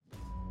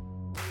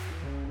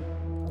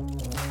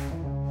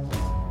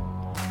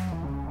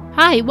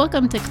Hi,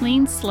 welcome to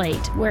Clean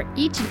Slate, where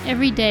each and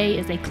every day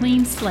is a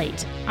clean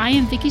slate. I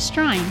am Vicki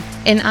Strine.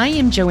 And I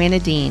am Joanna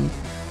Dean.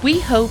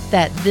 We hope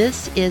that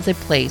this is a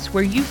place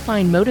where you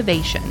find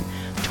motivation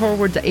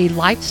towards a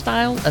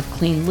lifestyle of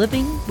clean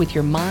living with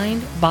your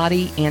mind,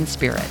 body, and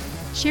spirit.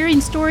 Sharing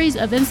stories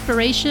of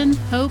inspiration,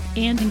 hope,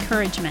 and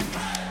encouragement.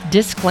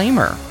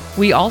 Disclaimer,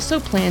 we also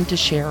plan to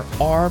share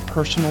our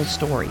personal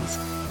stories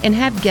and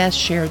have guests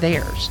share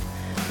theirs.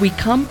 We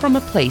come from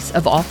a place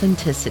of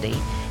authenticity,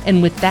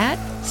 and with that,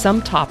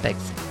 some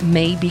topics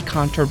may be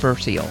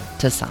controversial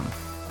to some.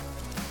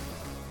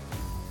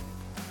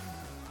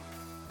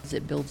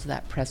 It builds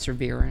that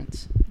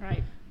perseverance.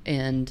 Right.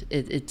 And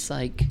it's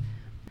like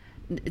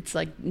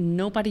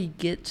nobody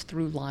gets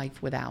through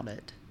life without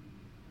it.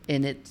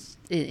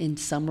 And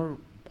some are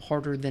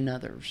harder than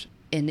others.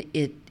 And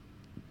it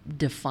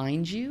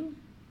defines you,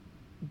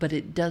 but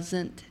it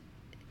doesn't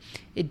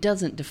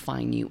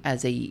define you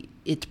as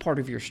it's part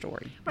of your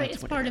story. Right.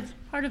 It's part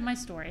of my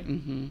story.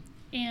 Mm-hmm.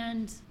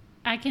 And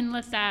I can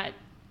let that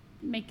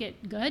make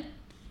it good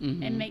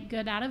Mm-hmm. and make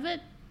good out of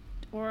it,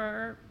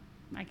 or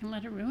I can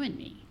let it ruin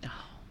me.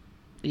 Oh,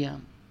 yeah,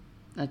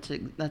 that's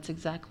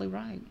exactly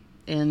right.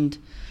 And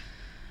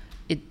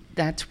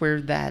that's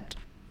where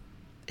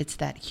it's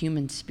that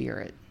human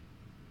spirit,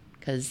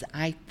 because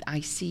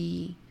I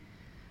see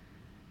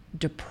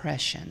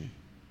depression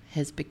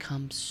has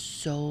become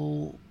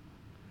so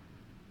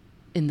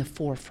in the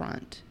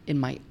forefront in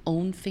my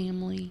own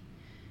family,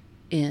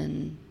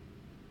 in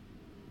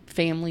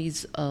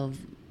families of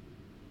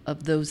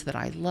those that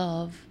I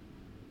love,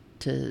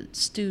 to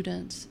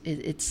students.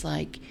 It's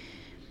like,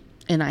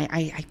 and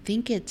I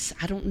think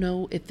I don't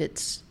know if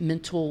it's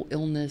mental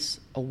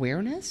illness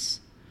awareness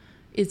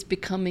is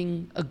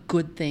becoming a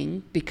good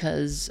thing,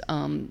 because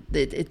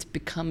it's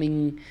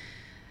becoming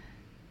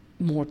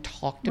more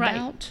talked right.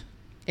 about.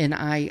 And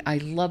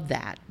I love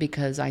that,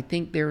 because I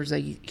think there's a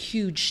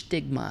huge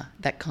stigma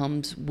that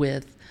comes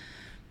with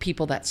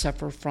people that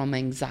suffer from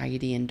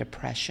anxiety and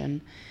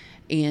depression.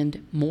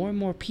 And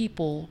more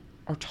people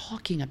are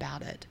talking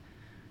about it.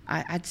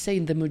 I'd say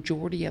the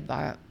majority of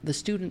the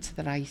students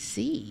that I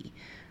see,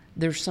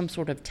 there's some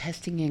sort of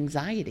testing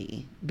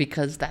anxiety,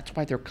 because that's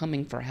why they're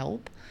coming for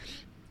help.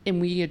 And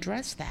we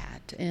address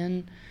that.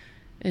 And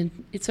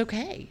it's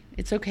okay.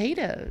 It's okay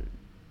to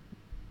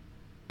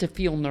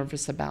feel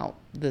nervous about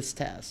this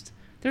test.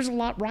 There's a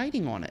lot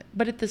riding on it.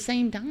 But at the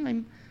same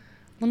time,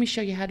 let me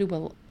show you how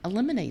to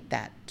eliminate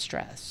that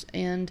stress.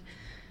 And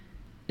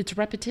it's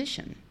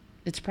repetition.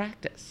 It's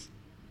practice.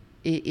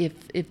 If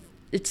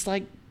it's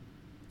like,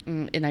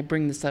 and I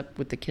bring this up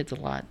with the kids a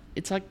lot,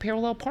 it's like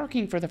parallel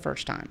parking for the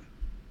first time.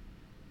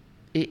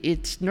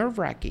 It's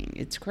nerve-wracking.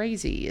 It's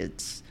crazy.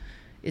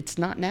 It's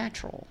not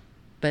natural.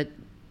 But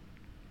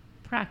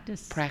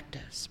practice.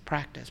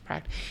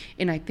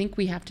 And I think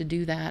we have to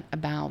do that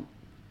about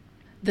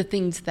the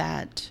things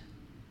that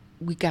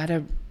we got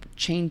to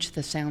change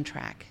the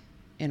soundtrack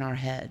in our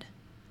head,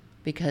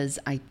 because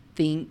I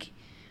think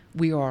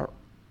we are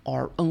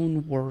our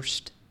own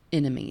worst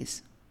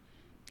enemies.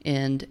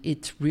 And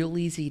it's real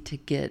easy to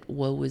get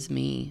woe is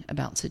me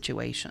about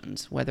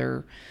situations,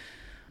 whether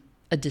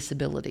a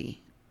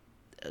disability,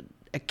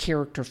 a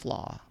character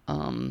flaw.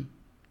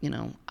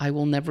 I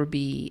will never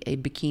be a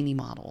bikini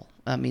model.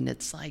 I mean,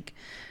 it's like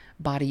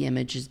body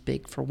image is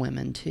big for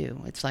women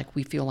too. It's like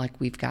we feel like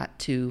we've got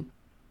to,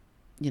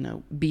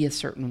 be a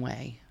certain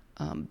way.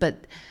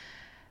 But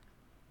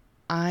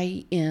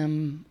I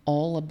am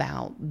all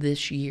about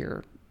this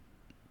year,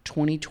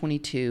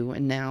 2022,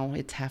 and now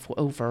it's half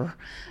over,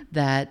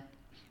 that,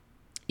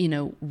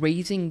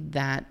 raising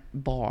that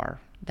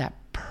bar, that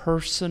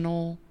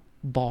personal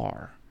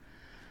bar,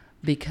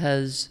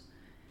 because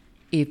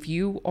if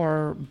you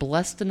are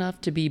blessed enough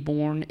to be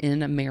born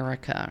in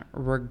America,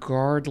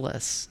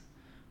 regardless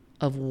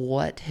of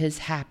what has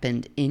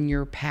happened in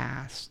your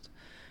past,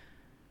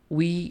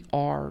 we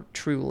are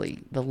truly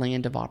the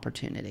land of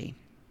opportunity,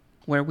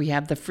 where we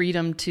have the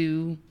freedom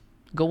to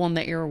go on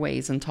the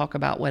airways and talk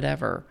about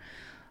whatever.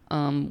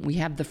 We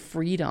have the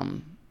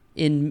freedom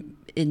in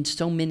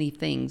so many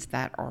things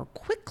that are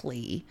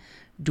quickly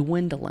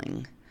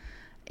dwindling.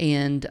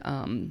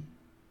 And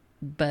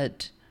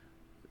but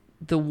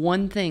the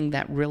one thing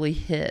that really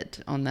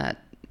hit on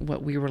that,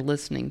 what we were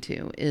listening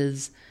to,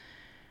 is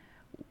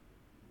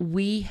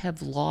we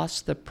have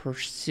lost the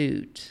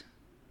pursuit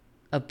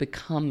of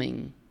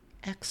becoming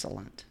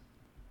excellent.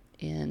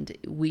 And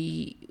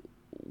we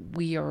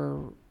are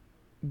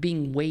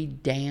being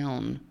weighed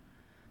down.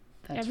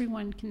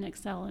 Everyone can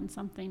excel in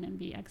something and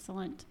be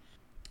excellent.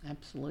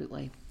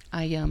 Absolutely.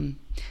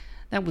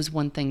 That was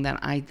one thing that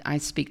I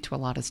speak to a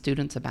lot of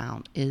students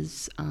about,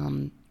 is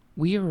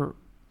we are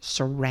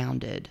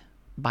surrounded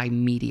by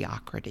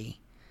mediocrity.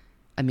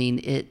 I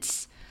mean,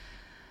 it's,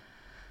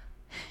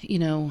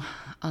 I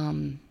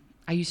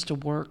used to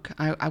work,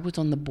 I was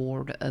on the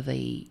board of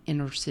a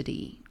inner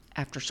city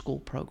after school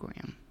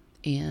program,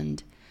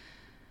 and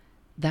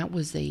that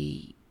was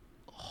a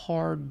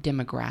hard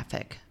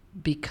demographic,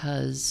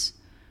 because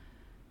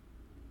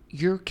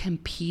you're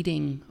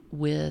competing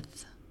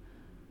with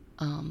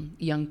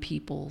young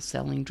people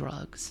selling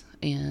drugs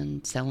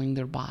and selling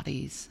their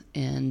bodies.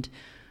 And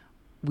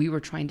we were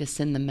trying to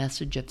send the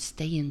message of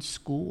stay in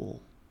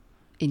school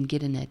and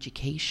get an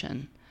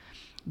education.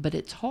 But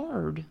it's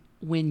hard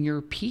when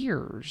your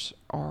peers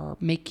are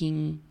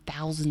making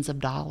thousands of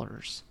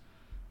dollars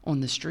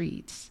on the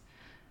streets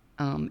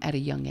at a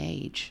young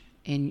age.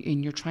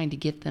 And you're trying to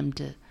get them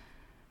to,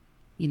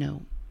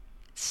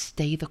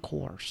 stay the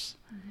course.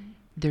 Mm-hmm.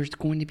 There's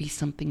going to be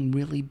something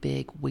really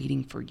big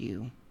waiting for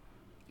you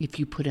if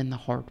you put in the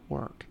hard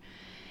work.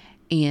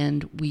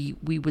 And we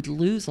would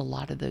lose a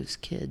lot of those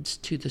kids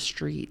to the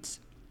streets,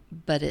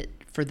 but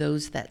for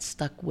those that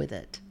stuck with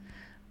it,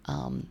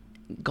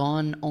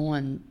 gone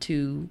on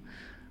to,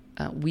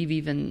 we've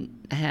even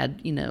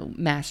had,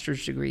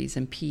 master's degrees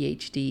and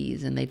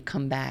PhDs, and they've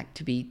come back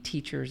to be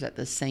teachers at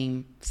the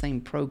same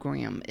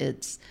program.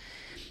 It's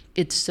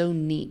so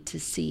neat to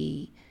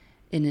see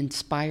and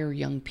inspire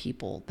young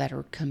people that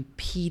are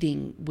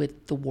competing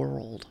with the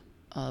world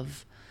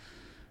of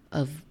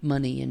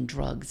money and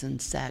drugs and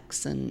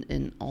sex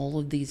and all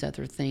of these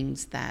other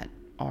things that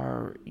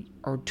are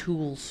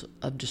tools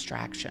of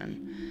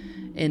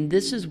distraction. And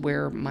this is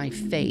where my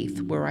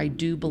faith, where I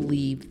do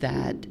believe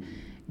that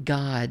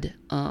God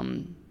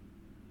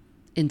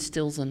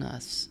instills in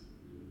us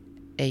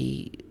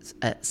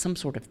some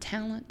sort of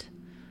talent,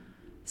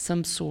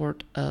 some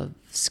sort of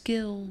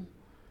skill,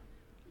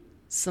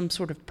 some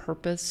sort of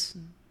purpose,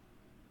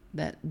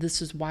 that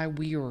this is why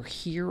we are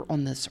here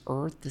on this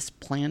earth, this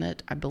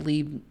planet. I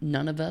believe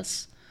none of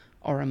us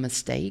are a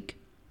mistake.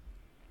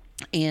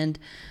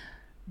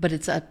 But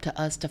it's up to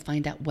us to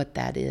find out what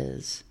that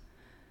is.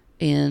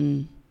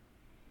 And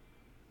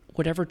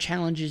whatever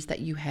challenges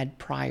that you had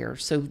prior.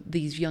 So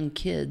these young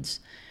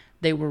kids,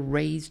 they were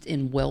raised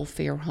in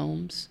welfare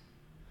homes,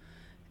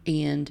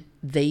 and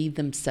they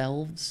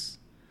themselves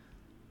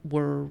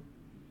were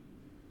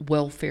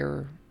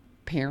welfare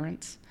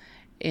parents.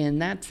 And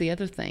that's the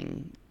other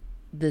thing,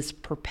 this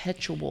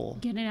perpetual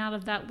getting out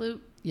of that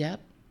loop.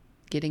 Yep,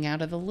 getting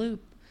out of the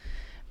loop,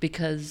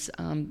 because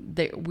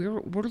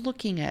we're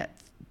looking at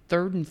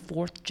third and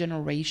fourth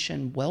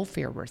generation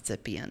welfare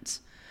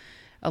recipients.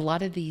 A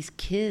lot of these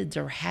kids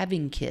are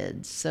having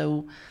kids.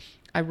 So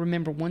I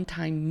remember one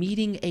time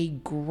meeting a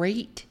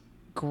great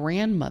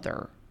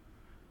grandmother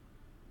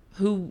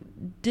who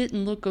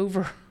didn't look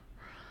over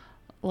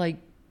like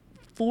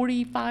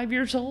 45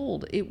 years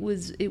old. It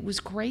was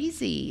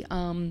crazy.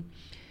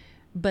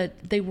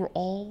 But they were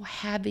all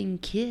having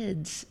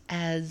kids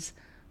as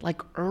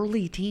like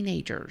early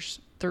teenagers,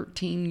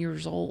 13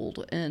 years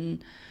old.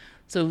 And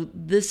so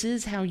this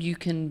is how you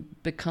can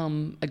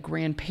become a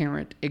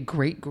grandparent, a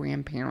great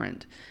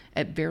grandparent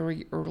at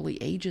very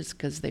early ages,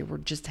 because they were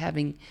just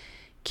having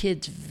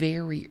kids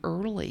very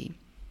early.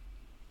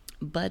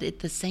 But at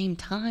the same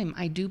time,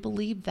 I do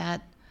believe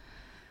that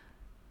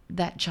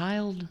that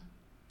child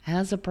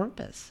has a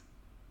purpose.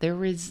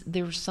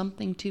 There's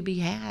something to be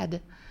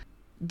had,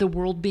 the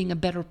world being a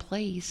better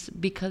place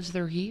because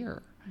they're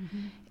here.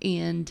 Mm-hmm.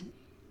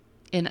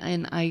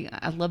 And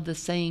I love the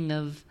saying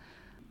of,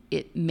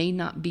 it may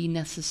not be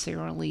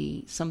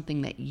necessarily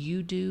something that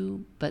you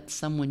do, but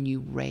someone you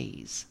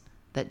raise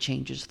that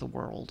changes the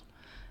world.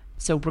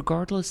 So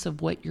regardless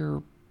of what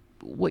your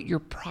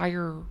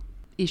prior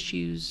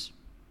issues,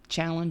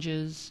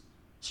 challenges,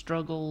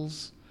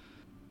 struggles,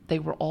 they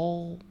were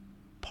all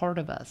part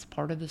of us,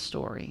 part of the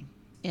story.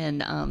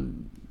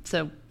 And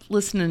so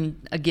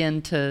listening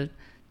again to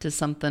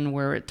something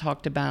where it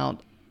talked about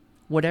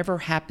whatever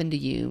happened to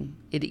you,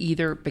 it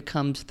either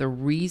becomes the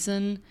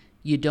reason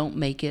you don't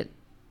make it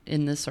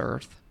in this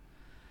earth,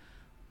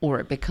 or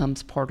it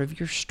becomes part of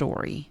your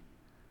story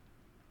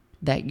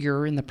that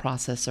you're in the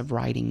process of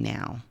writing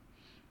now.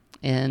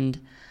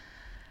 And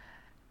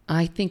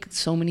I think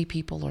so many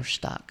people are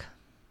stuck.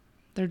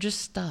 They're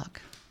just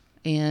stuck.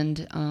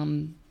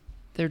 And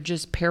they're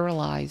just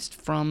paralyzed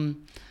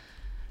from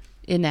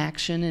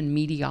inaction and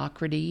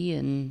mediocrity.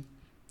 And,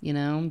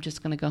 I'm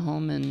just going to go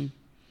home and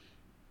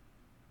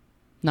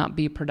not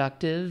be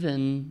productive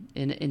and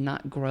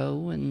not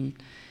grow. And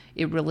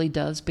it really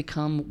does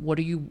become, what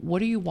are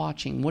you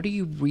watching? What are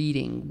you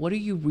reading? What are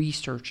you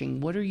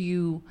researching? Where do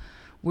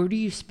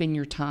you spend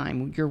your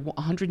time? You're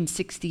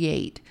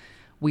 168.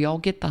 We all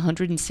get the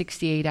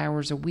 168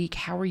 hours a week.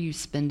 How are you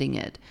spending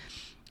it?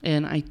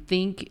 And I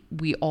think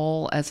we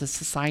all as a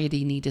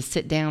society need to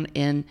sit down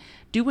and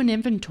do an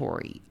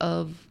inventory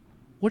of,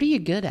 what are you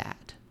good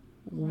at?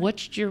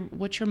 What's your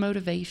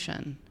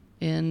motivation?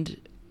 And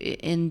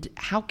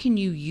how can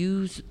you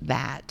use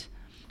that?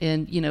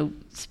 And,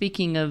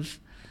 speaking of,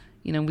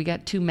 we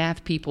got two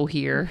math people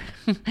here.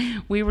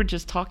 We were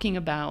just talking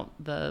about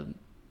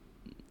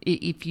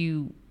if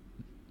you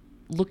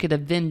look at a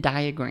Venn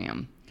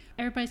diagram.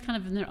 Everybody's kind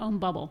of in their own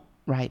bubble.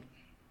 Right.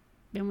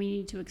 Then we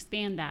need to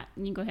expand that.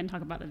 And you can go ahead and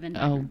talk about the Venn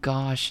diagram. Oh,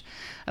 gosh.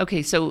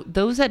 Okay, so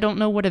those that don't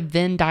know what a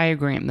Venn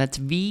diagram, that's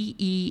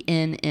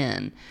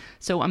VENN.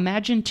 So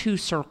imagine two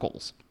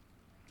circles.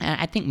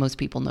 I think most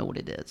people know what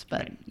it is,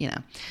 but, right.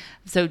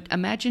 So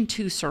imagine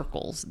two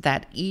circles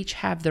that each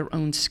have their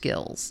own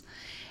skills.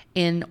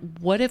 And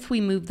what if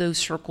we move those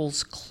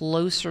circles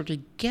closer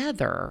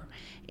together?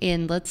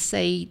 And let's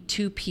say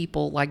two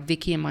people like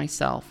Vicki and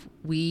myself,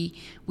 we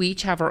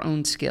each have our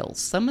own skills.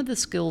 Some of the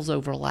skills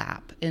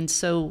overlap. And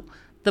so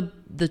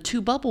the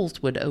two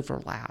bubbles would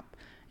overlap.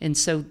 And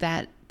so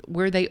that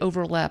where they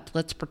overlap,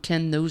 let's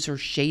pretend those are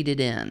shaded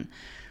in.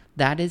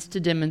 That is to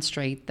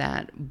demonstrate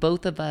that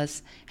both of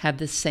us have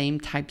the same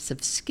types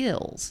of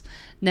skills.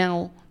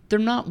 Now, they're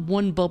not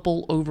one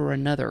bubble over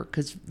another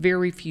because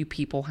very few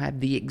people have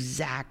the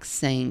exact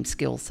same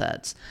skill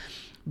sets.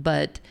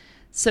 But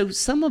so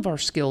some of our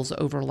skills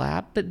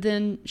overlap, but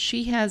then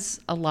she has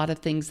a lot of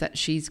things that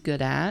she's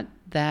good at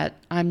that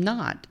I'm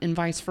not, and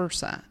vice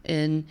versa.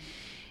 And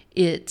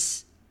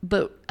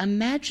but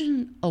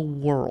imagine a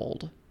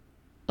world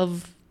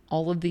of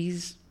all of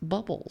these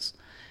bubbles.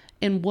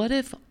 And what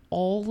if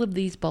all of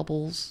these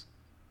bubbles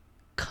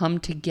come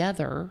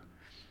together,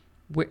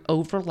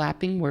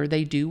 overlapping where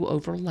they do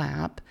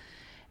overlap,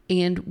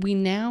 and we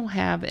now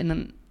have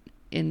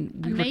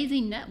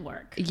amazing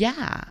network.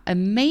 Yeah,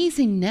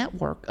 amazing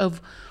network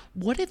of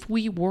what if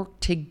we work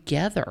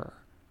together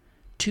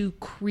to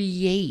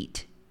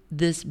create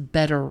this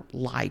better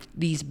life,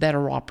 these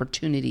better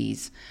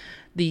opportunities,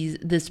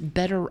 this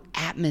better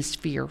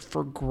atmosphere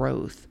for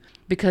growth.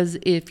 Because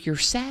if you're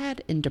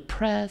sad and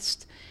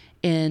depressed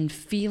and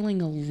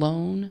feeling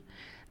alone,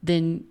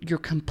 then you're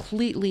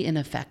completely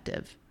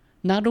ineffective,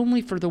 not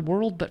only for the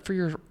world, but for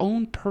your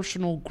own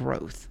personal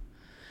growth.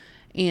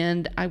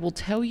 And I will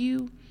tell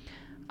you,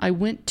 I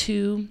went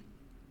to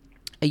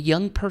a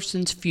young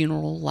person's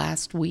funeral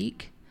last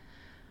week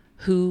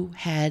who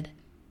had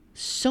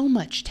so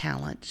much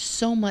talent,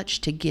 so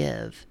much to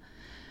give,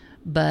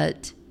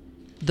 but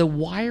the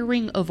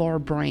wiring of our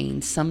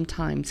brain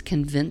sometimes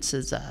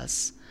convinces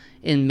us,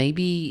 and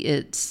maybe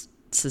it's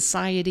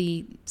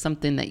society,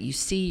 something that you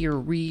see or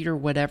read or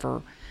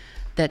whatever,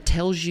 that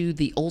tells you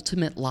the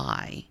ultimate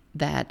lie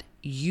that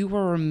you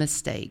are a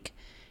mistake,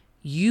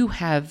 you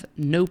have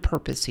no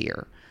purpose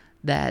here,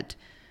 that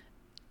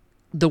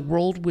the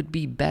world would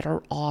be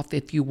better off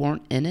if you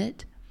weren't in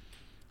it.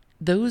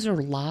 Those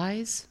are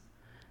lies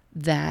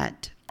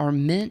that are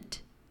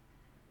meant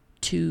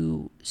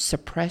to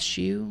suppress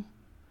you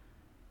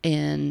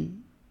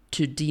and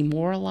to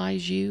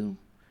demoralize you,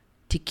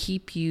 to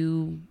keep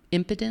you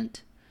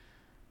impotent,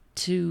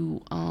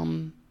 to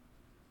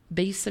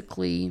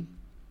basically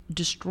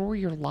destroy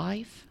your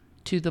life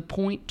to the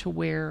point to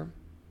where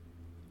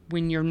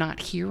when you're not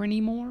here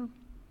anymore,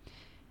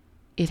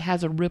 it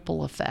has a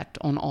ripple effect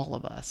on all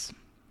of us.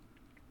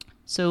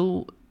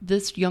 So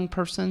this young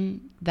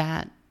person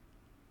that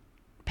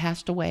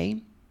passed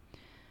away,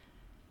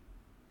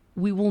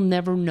 we will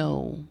never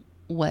know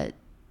what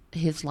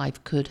his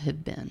life could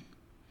have been,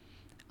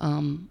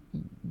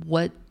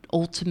 what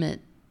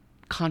ultimate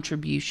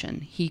contribution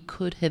he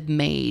could have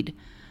made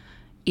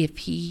if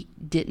he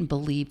didn't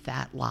believe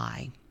that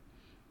lie.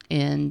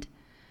 And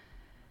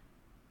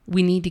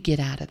we need to get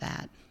out of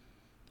that.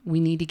 We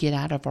need to get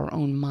out of our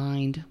own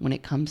mind when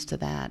it comes to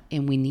that,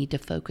 and we need to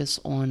focus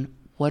on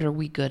what are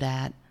we good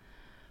at,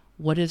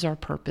 what is our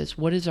purpose,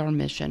 what is our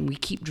mission. We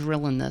keep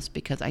drilling this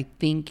because I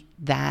think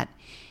that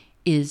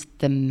is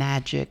the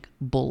magic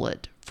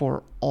bullet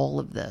for all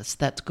of this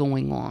that's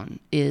going on.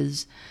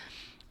 Is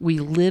we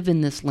live in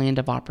this land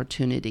of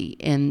opportunity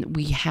and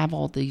we have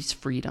all these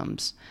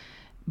freedoms,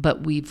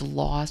 but we've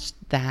lost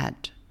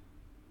that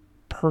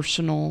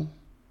personal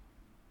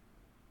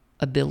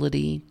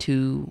ability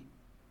to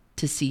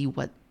see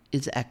what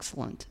is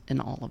excellent in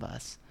all of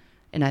us.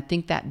 And I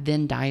think that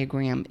Venn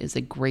diagram is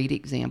a great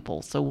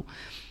example. So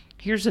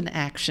here's an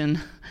action.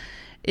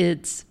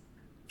 It's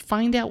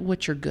find out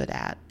what you're good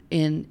at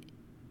and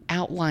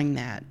outline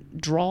that.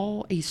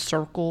 Draw a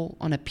circle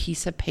on a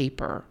piece of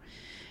paper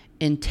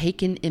and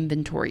take an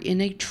inventory, in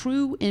a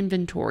true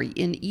inventory.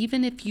 And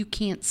even if you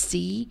can't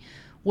see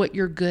what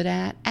you're good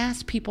at,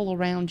 ask people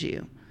around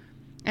you.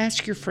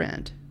 Ask your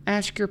friend,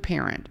 ask your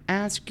parent,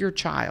 ask your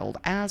child,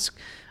 ask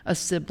a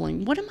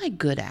sibling, what am I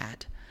good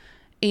at?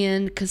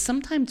 And because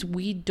sometimes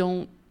we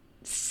don't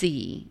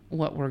see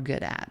what we're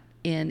good at.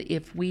 And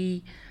if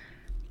we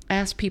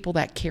ask people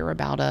that care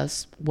about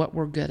us what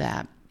we're good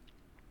at,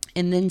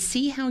 and then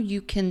see how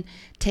you can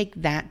take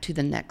that to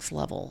the next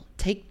level.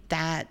 Take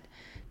that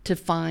to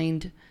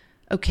find,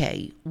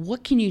 okay,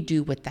 what can you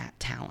do with that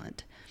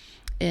talent?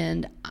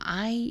 And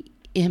I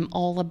am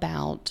all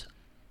about,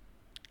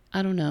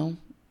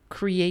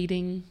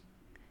 creating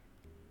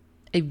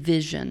a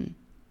vision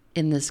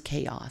in this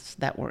chaos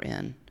that we're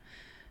in.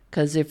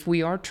 Because if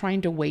we are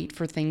trying to wait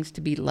for things to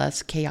be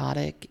less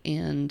chaotic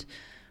and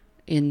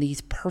in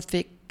these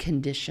perfect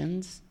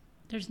conditions,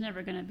 there's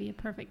never going to be a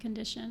perfect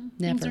condition.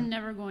 Never. Things are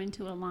never going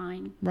to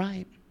align.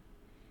 Right.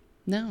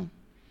 No.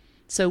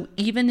 So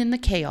even in the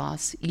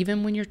chaos,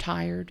 even when you're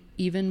tired,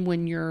 even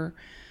when you're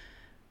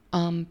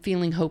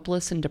feeling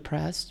hopeless and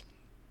depressed,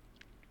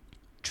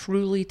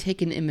 truly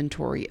take an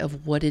inventory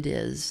of what it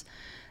is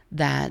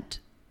that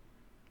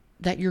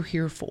you're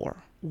here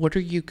for. What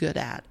are you good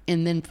at?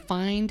 And then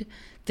find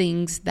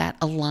things that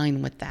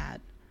align with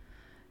that.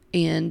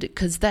 And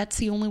because that's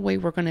the only way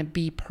we're going to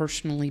be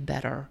personally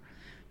better,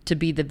 to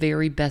be the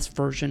very best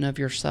version of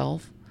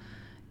yourself,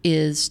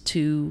 is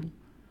to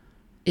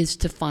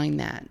find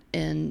that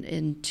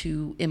and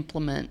to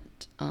implement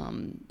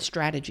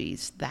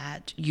strategies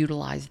that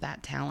utilize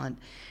that talent,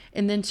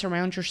 and then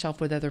surround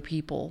yourself with other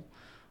people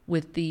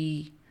with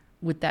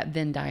that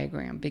Venn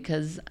diagram.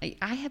 Because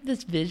I have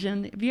this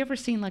vision. Have you ever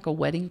seen like a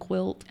wedding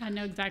quilt? I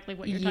know exactly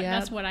what you're talking.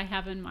 That's what I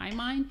have in my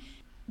mind.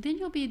 Then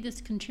you'll be this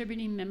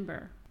contributing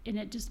member, and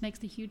it just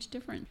makes a huge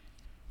difference.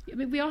 I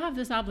mean, we all have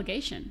this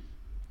obligation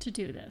to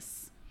do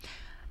this.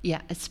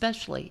 Yeah,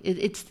 especially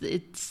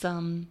it's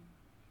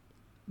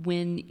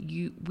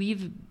when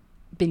we've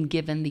been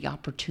given the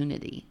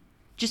opportunity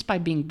just by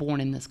being born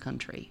in this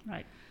country.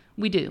 Right.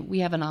 We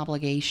have an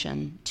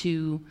obligation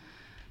to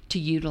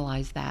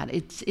utilize that.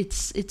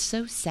 It's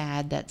so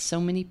sad that so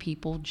many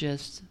people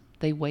just,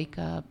 they wake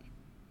up,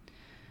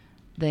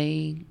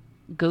 they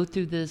go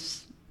through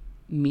this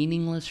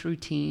meaningless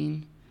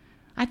routine.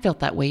 I felt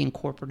that way in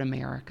corporate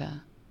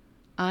America.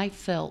 I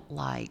felt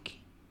like,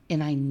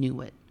 and I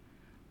knew it,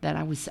 that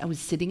I was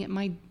sitting at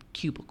my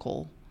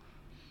cubicle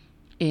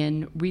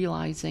and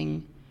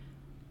realizing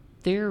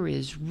there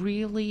is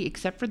really,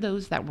 except for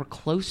those that were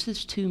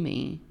closest to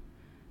me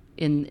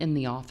in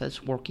the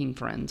office, working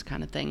friends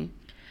kind of thing,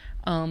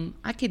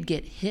 I could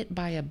get hit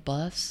by a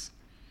bus,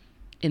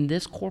 and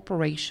this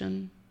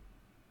corporation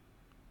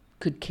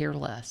could care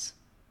less.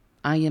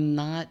 I am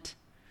not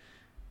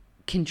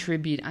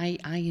contribute. I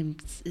am,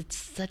 it's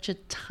such a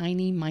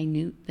tiny,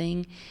 minute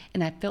thing,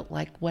 and I felt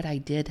like what I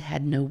did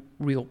had no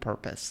real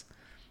purpose.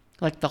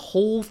 Like the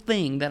whole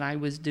thing that I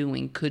was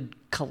doing could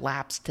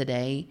collapse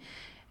today,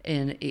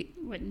 and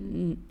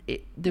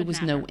there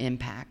was no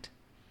impact.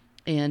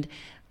 And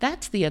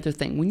that's the other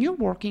thing. When you're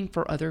working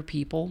for other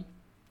people,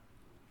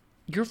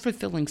 you're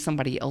fulfilling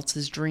somebody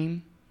else's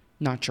dream,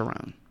 not your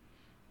own.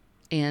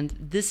 And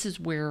this is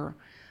where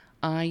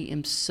I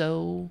am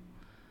so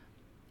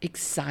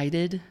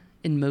excited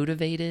and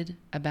motivated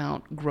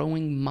about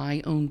growing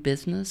my own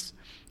business,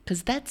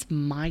 because that's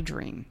my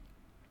dream.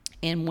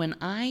 And when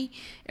I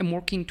am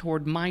working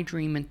toward my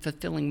dream and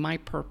fulfilling my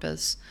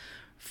purpose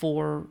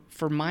for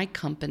my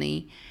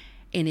company,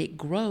 and it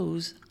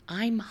grows,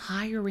 I'm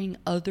hiring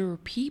other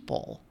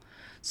people.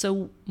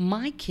 So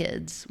my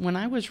kids, when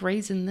I was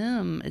raising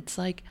them, it's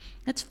like,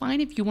 that's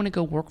fine if you want to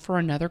go work for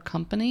another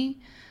company,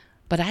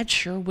 but I'd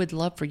sure would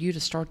love for you to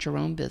start your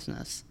own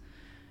business.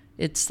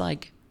 It's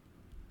like,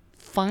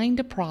 find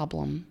a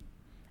problem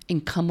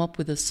and come up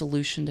with a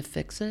solution to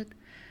fix it.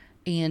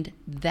 And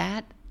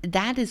that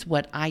is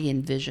what I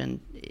envision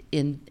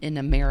in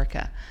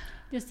America.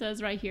 This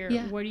says right here,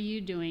 what are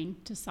you doing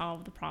to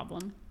solve the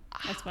problem?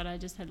 That's what I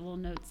just had little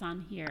notes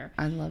on here.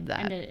 I love that.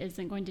 And it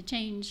isn't going to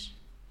change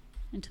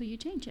until you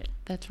change it.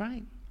 That's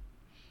right.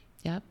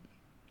 Yep.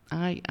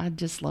 I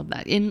just love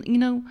that. And, you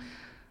know,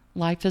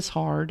 life is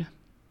hard.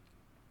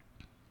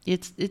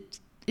 It's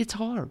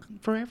hard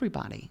for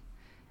everybody.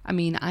 I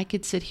mean, I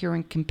could sit here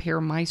and compare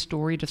my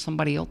story to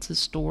somebody else's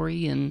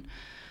story, and,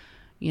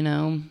 you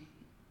know,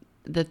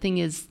 the thing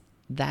is,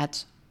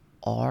 that's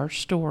our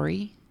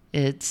story.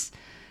 It's,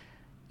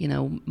 you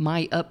know,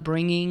 my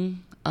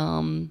upbringing,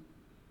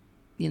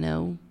 you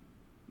know,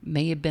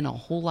 may have been a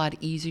whole lot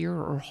easier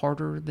or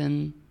harder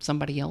than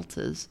somebody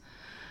else's.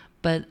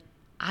 But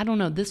I don't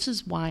know. This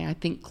is why I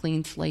think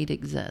Clean Slate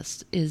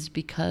exists, is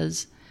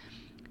because,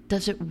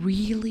 does it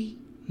really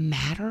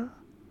matter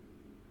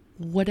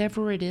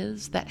whatever it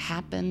is that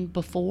happened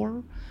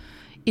before?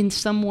 In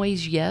some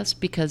ways, yes,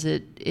 because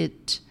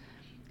it's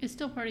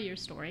still part of your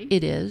story.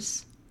 It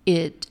is.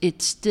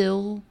 It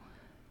still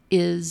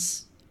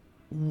is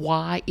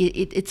why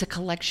it's a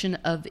collection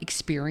of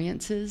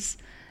experiences,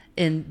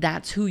 and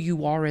that's who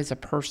you are as a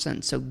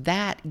person. So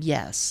that,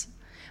 yes.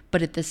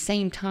 But at the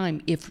same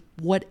time, if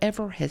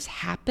whatever has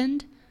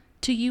happened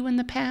to you in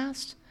the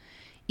past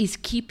is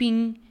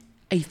keeping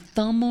a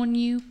thumb on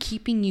you,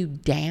 keeping you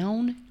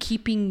down,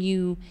 keeping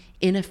you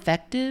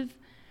ineffective,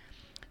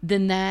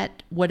 then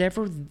that,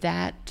 whatever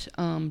that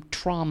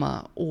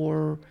trauma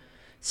or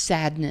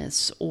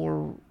sadness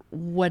or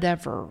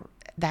whatever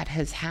that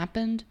has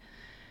happened,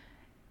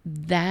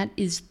 that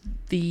is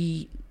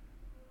the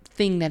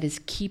thing that is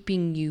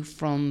keeping you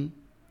from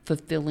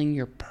fulfilling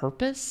your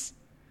purpose,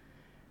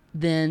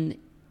 then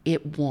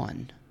it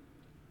won.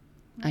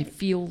 I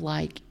feel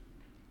like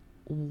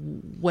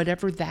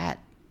whatever that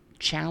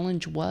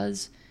challenge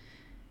was,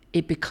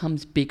 it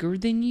becomes bigger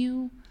than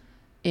you,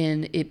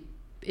 and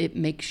it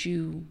makes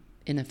you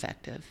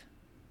ineffective.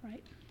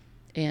 Right.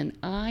 And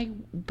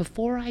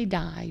before I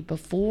die,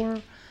 before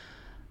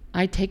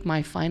I take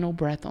my final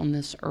breath on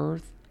this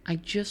earth, I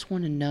just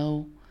want to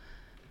know,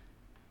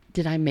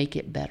 did I make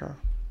it better?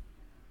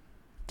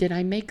 Did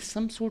I make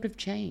some sort of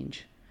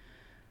change?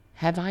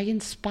 Have I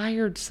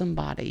inspired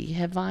somebody?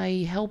 Have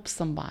I helped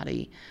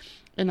somebody?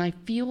 And I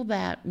feel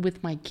that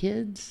with my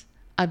kids,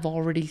 I've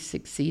already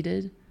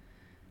succeeded,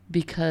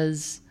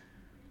 because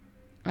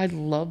I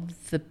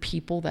love the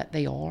people that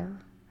they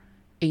are,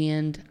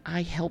 and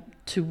I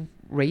helped to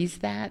raise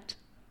that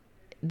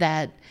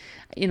that,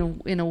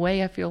 in a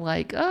way I feel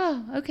like,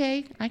 oh,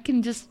 okay, I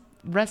can just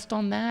rest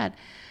on that.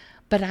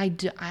 But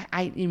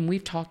and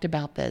we've talked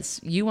about this.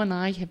 You and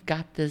I have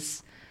got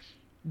this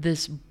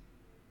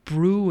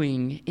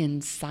brewing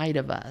inside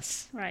of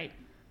us. Right.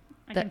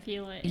 I can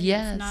feel it.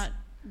 Yes.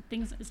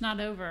 It's not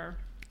over.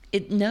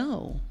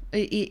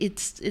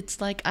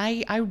 It's like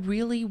I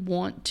really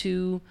want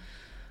to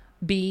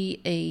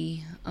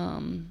be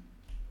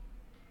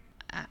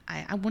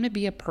I want to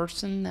be a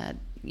person that,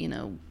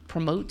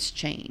 promotes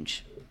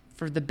change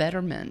for the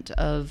betterment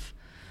of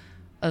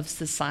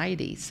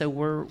society. So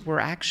we're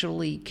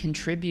actually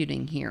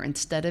contributing here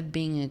instead of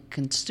being a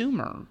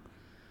consumer,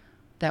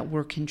 that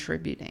we're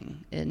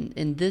contributing.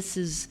 And this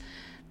is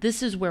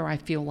where I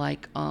feel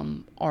like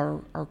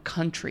our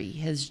country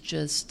has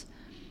just,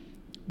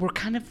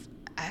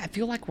 I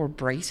feel like we're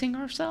bracing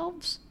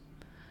ourselves.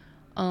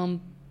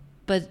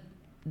 But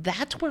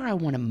that's where I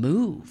want to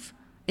move,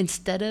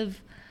 instead of,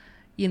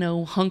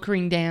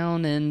 hunkering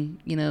down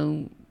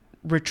and,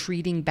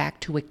 retreating back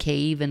to a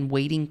cave and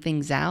waiting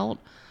things out.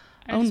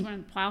 I just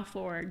want to plow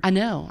forward. I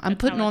know. I'm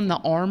putting on the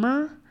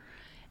armor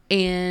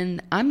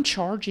and I'm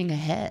charging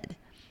ahead.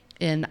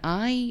 And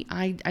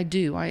I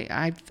do.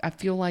 I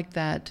feel like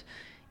that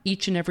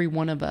each and every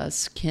one of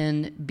us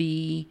can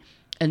be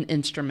an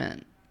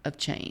instrument of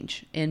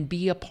change and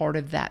be a part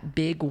of that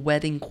big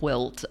wedding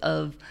quilt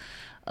of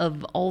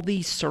all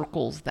these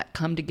circles that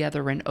come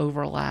together and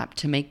overlap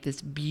to make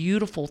this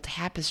beautiful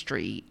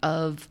tapestry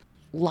of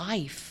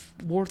life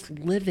worth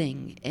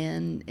living,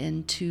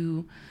 and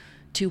to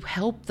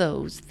help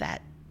those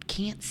that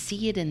can't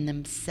see it in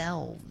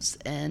themselves.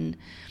 And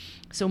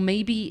so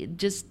maybe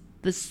just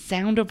the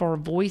sound of our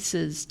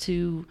voices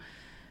to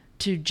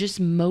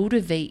just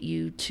motivate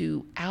you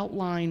to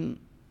outline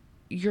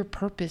your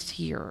purpose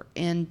here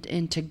and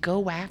to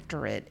go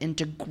after it and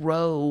to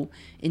grow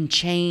and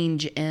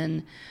change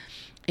and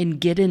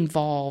get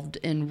involved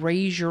and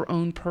raise your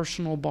own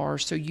personal bar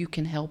so you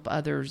can help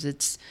others.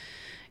 It's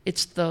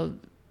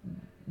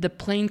the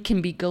plane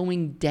can be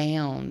going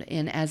down,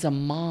 and as a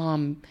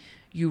mom,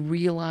 you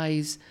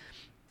realize,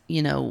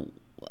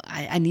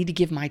 I need to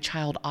give my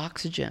child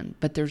oxygen,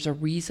 but there's a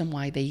reason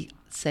why they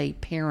say,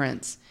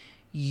 parents,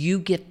 you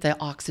get the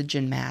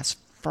oxygen mask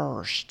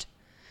first,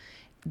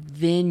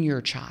 then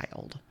your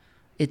child.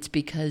 It's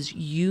because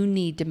you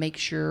need to make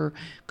sure,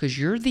 because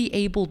you're the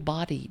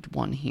able-bodied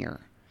one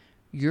here.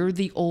 You're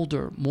the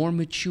older, more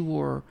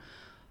mature,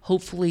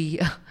 hopefully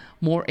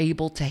more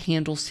able to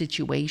handle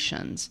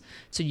situations.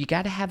 So you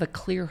got to have a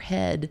clear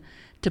head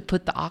to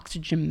put the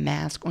oxygen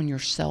mask on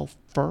yourself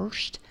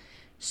first,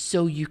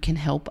 so you can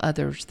help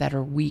others that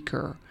are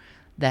weaker,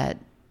 that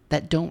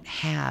don't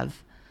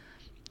have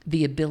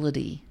the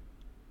ability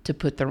to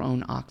put their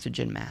own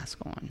oxygen mask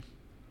on.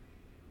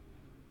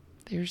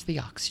 There's the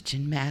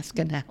oxygen mask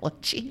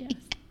analogy. Yes.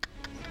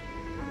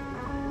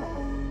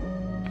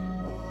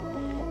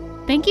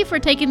 Thank you for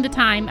taking the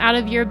time out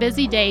of your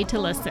busy day to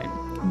listen.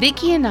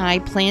 Vicki and I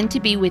plan to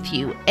be with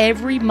you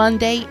every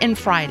Monday and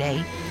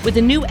Friday with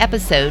a new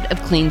episode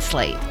of Clean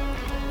Slate.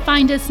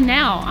 Find us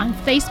now on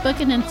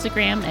Facebook and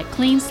Instagram at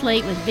Clean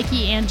Slate with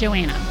Vicki and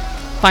Joanna.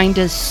 Find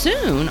us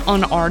soon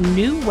on our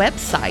new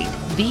website,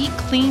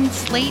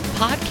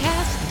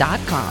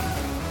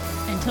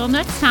 thecleanslatepodcast.com. Until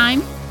next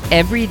time,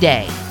 every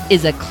day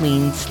is a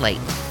clean slate.